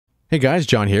Hey guys,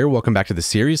 John here. Welcome back to the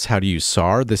series, How to Use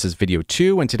SAR. This is video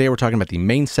 2, and today we're talking about the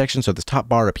main section, so this top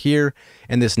bar up here,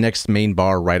 and this next main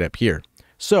bar right up here.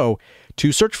 So,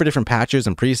 to search for different patches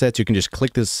and presets, you can just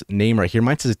click this name right here.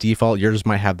 Mine says default, yours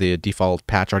might have the default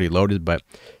patch already loaded, but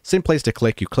same place to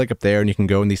click. You click up there, and you can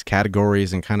go in these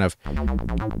categories and kind of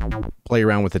play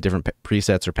around with the different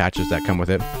presets or patches that come with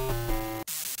it.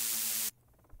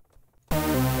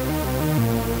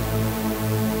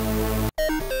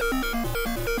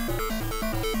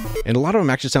 And a lot of them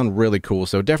actually sound really cool,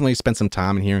 so definitely spend some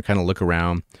time in here and kind of look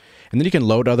around. And then you can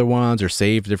load other ones or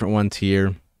save different ones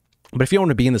here. But if you don't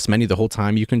want to be in this menu the whole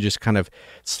time, you can just kind of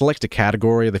select a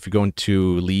category. If you go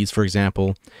into leads, for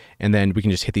example, and then we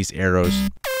can just hit these arrows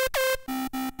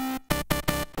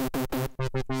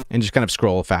and just kind of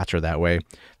scroll faster that way.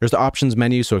 There's the options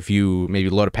menu, so if you maybe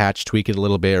load a patch, tweak it a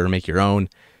little bit, or make your own,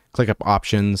 click up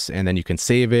options, and then you can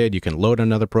save it, you can load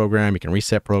another program, you can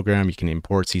reset program, you can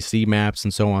import CC maps,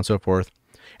 and so on and so forth.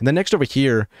 And then next over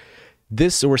here,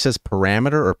 this where it says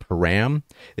parameter or param,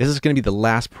 this is going to be the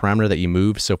last parameter that you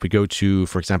move. So if we go to,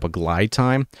 for example, glide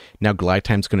time, now glide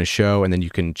time is going to show, and then you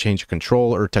can change a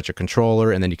controller or touch a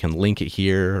controller, and then you can link it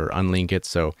here or unlink it.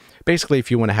 So basically,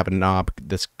 if you want to have a knob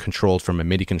that's controlled from a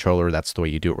MIDI controller, that's the way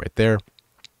you do it right there.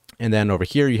 And then over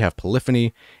here, you have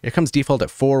polyphony. It comes default at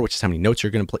 4, which is how many notes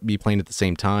you're going to be playing at the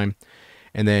same time.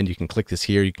 And then you can click this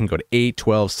here. You can go to 8,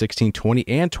 12, 16, 20,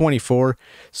 and 24.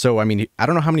 So, I mean, I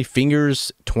don't know how many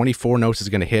fingers 24 notes is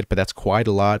going to hit, but that's quite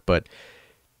a lot. But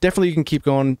definitely you can keep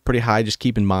going pretty high. Just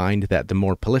keep in mind that the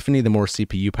more polyphony, the more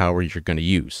CPU power you're going to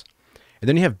use. And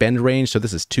then you have bend range. So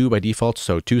this is 2 by default.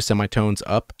 So 2 semitones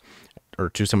up or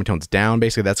 2 semitones down.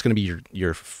 Basically, that's going to be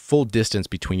your full distance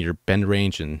between your bend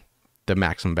range and the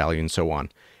maximum value and so on.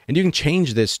 And you can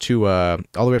change this to all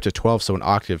the way up to 12, so an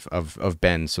octave of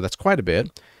bend. So that's quite a bit.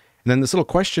 And then this little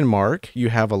question mark, you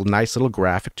have a nice little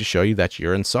graphic to show you that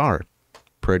you're in SAR.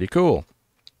 Pretty cool.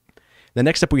 The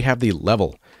next up we have the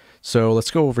level. So let's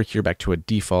go over here back to a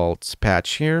default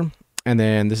patch here. And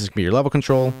then this is going to be your level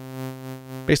control,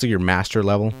 basically your master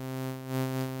level.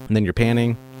 And then your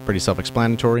panning, pretty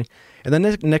self-explanatory. And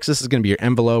then next, this is going to be your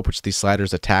envelope, which these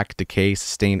sliders attack, decay,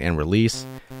 sustain, and release.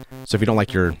 So if you don't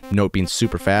like your note being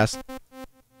super fast,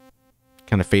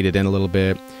 kind of fade it in a little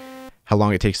bit. How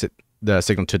long it takes the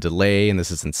signal to delay, and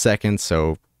this is in seconds,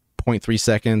 so 0.3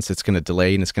 seconds, it's going to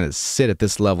delay, and it's going to sit at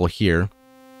this level here.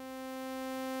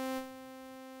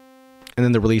 And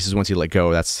then the release is once you let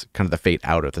go, that's kind of the fade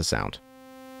out of the sound.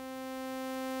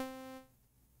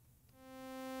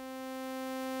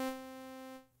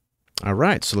 All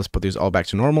right, so let's put these all back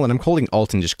to normal, and I'm holding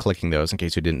Alt and just clicking those in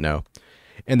case you didn't know.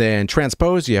 And then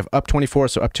transpose, you have up 24,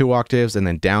 so up 2 octaves, and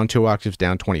then down 2 octaves,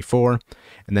 down 24.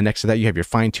 And then next to that, you have your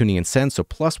fine tuning and cents, so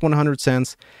plus 100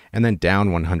 cents, and then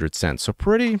down 100 cents. So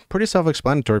pretty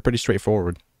self-explanatory, pretty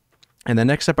straightforward. And then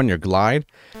next up on your glide,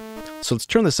 so let's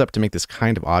turn this up to make this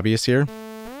kind of obvious here.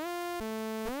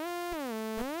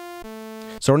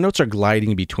 So our notes are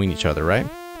gliding between each other, right?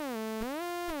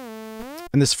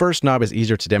 And this first knob is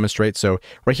easier to demonstrate. So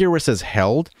right here where it says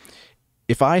held,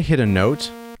 if I hit a note,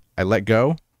 I let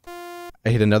go, I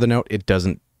hit another note, it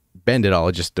doesn't bend at all,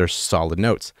 it just, they're solid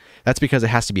notes. That's because it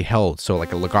has to be held, so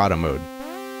like a legato mode.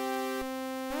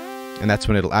 And that's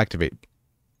when it'll activate.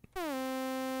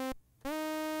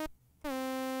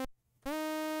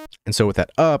 And so with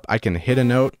that up, I can hit a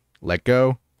note, let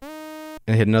go,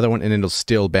 and hit another one, and it'll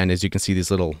still bend, as you can see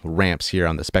these little ramps here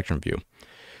on the spectrum view.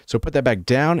 So put that back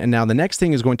down, and now the next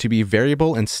thing is going to be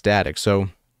variable and static. So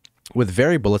with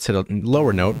variable, let's hit a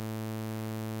lower note.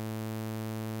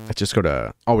 Let's just go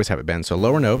to always have it bend. So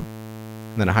lower note,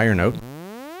 and then a higher note.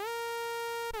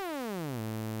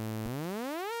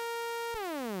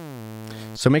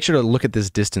 So make sure to look at this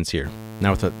distance here.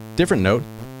 Now with a different note.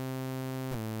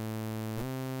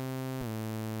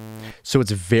 So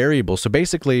it's variable. So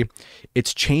basically,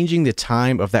 it's changing the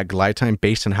time of that glide time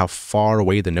based on how far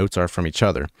away the notes are from each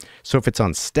other. So if it's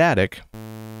on static,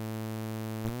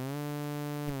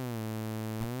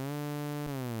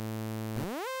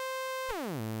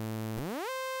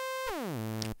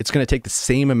 it's going to take the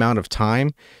same amount of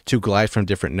time to glide from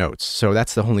different notes. So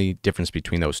that's the only difference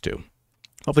between those two.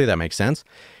 Hopefully that makes sense.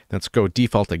 Let's go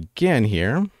default again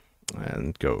here.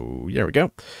 And go, there we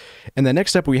go. And then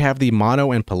next up we have the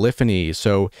mono and polyphony.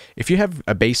 So if you have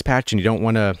a bass patch and you don't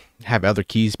want to have other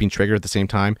keys being triggered at the same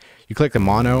time, you click the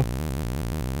mono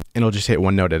and it'll just hit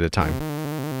one note at a time.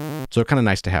 So kind of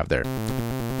nice to have there.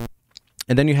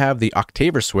 And then you have the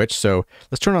octaver switch. So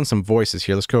let's turn on some voices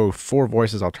here. Let's go 4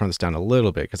 voices. I'll turn this down a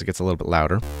little bit because it gets a little bit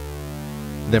louder.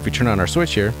 And then if we turn on our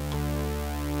switch here,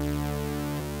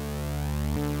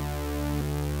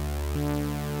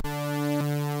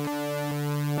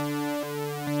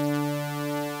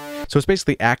 So it's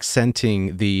basically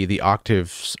accenting the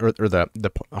octaves or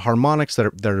the harmonics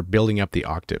that are building up the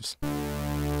octaves.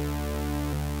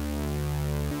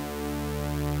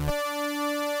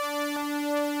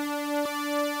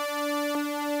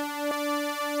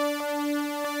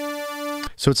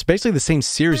 So it's basically the same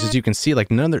series as you can see, like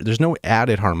there's no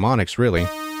added harmonics really.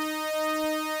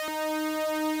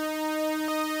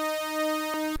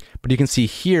 But you can see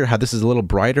here how this is a little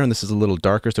brighter and this is a little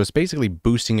darker. So it's basically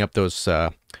boosting up those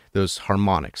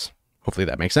harmonics. Hopefully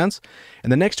that makes sense.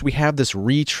 And then next we have this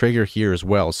re-trigger here as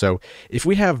well. So if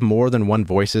we have more than one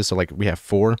voices, so like we have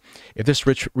 4, if this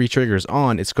re-trigger is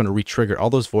on, it's going to re-trigger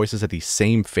all those voices at the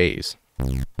same phase.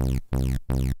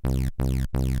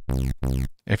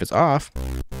 If it's off,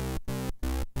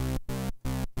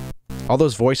 all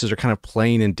those voices are kind of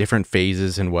playing in different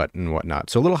phases and whatnot.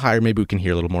 So a little higher, maybe we can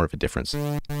hear a little more of a difference.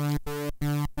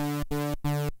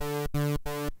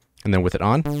 And then with it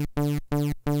on,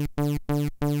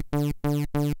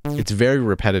 it's very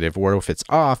repetitive, where if it's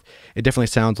off, it definitely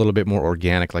sounds a little bit more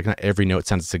organic, like not every note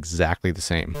sounds exactly the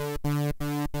same.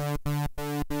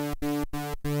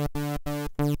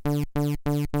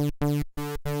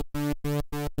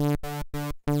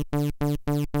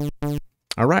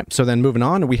 All right, so then moving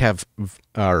on, we have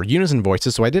our unison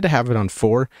voices. So I did have it on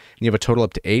 4, and you have a total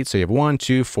up to 8. So you have 1,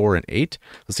 2, 4, and 8.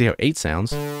 Let's see how 8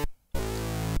 sounds. And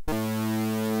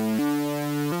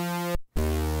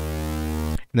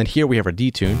then here we have our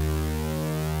detune,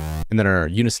 and then our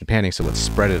unison panning, so let's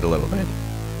spread it a little bit.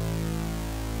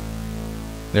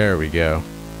 There we go.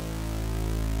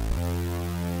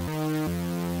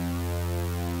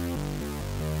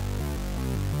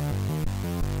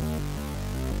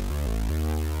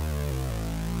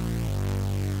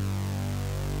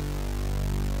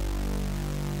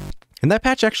 And that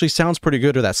patch actually sounds pretty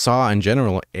good, or that saw in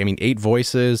general. I mean, 8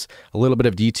 voices, a little bit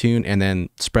of detune, and then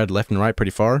spread left and right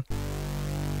pretty far.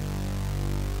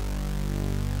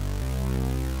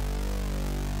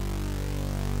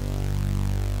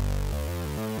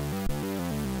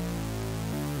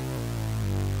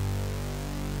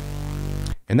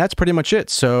 And that's pretty much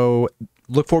it. So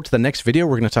look forward to the next video.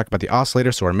 We're going to talk about the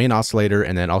oscillator, so our main oscillator,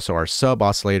 and then also our sub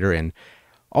oscillator, and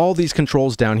all these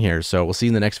controls down here. So we'll see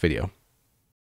you in the next video.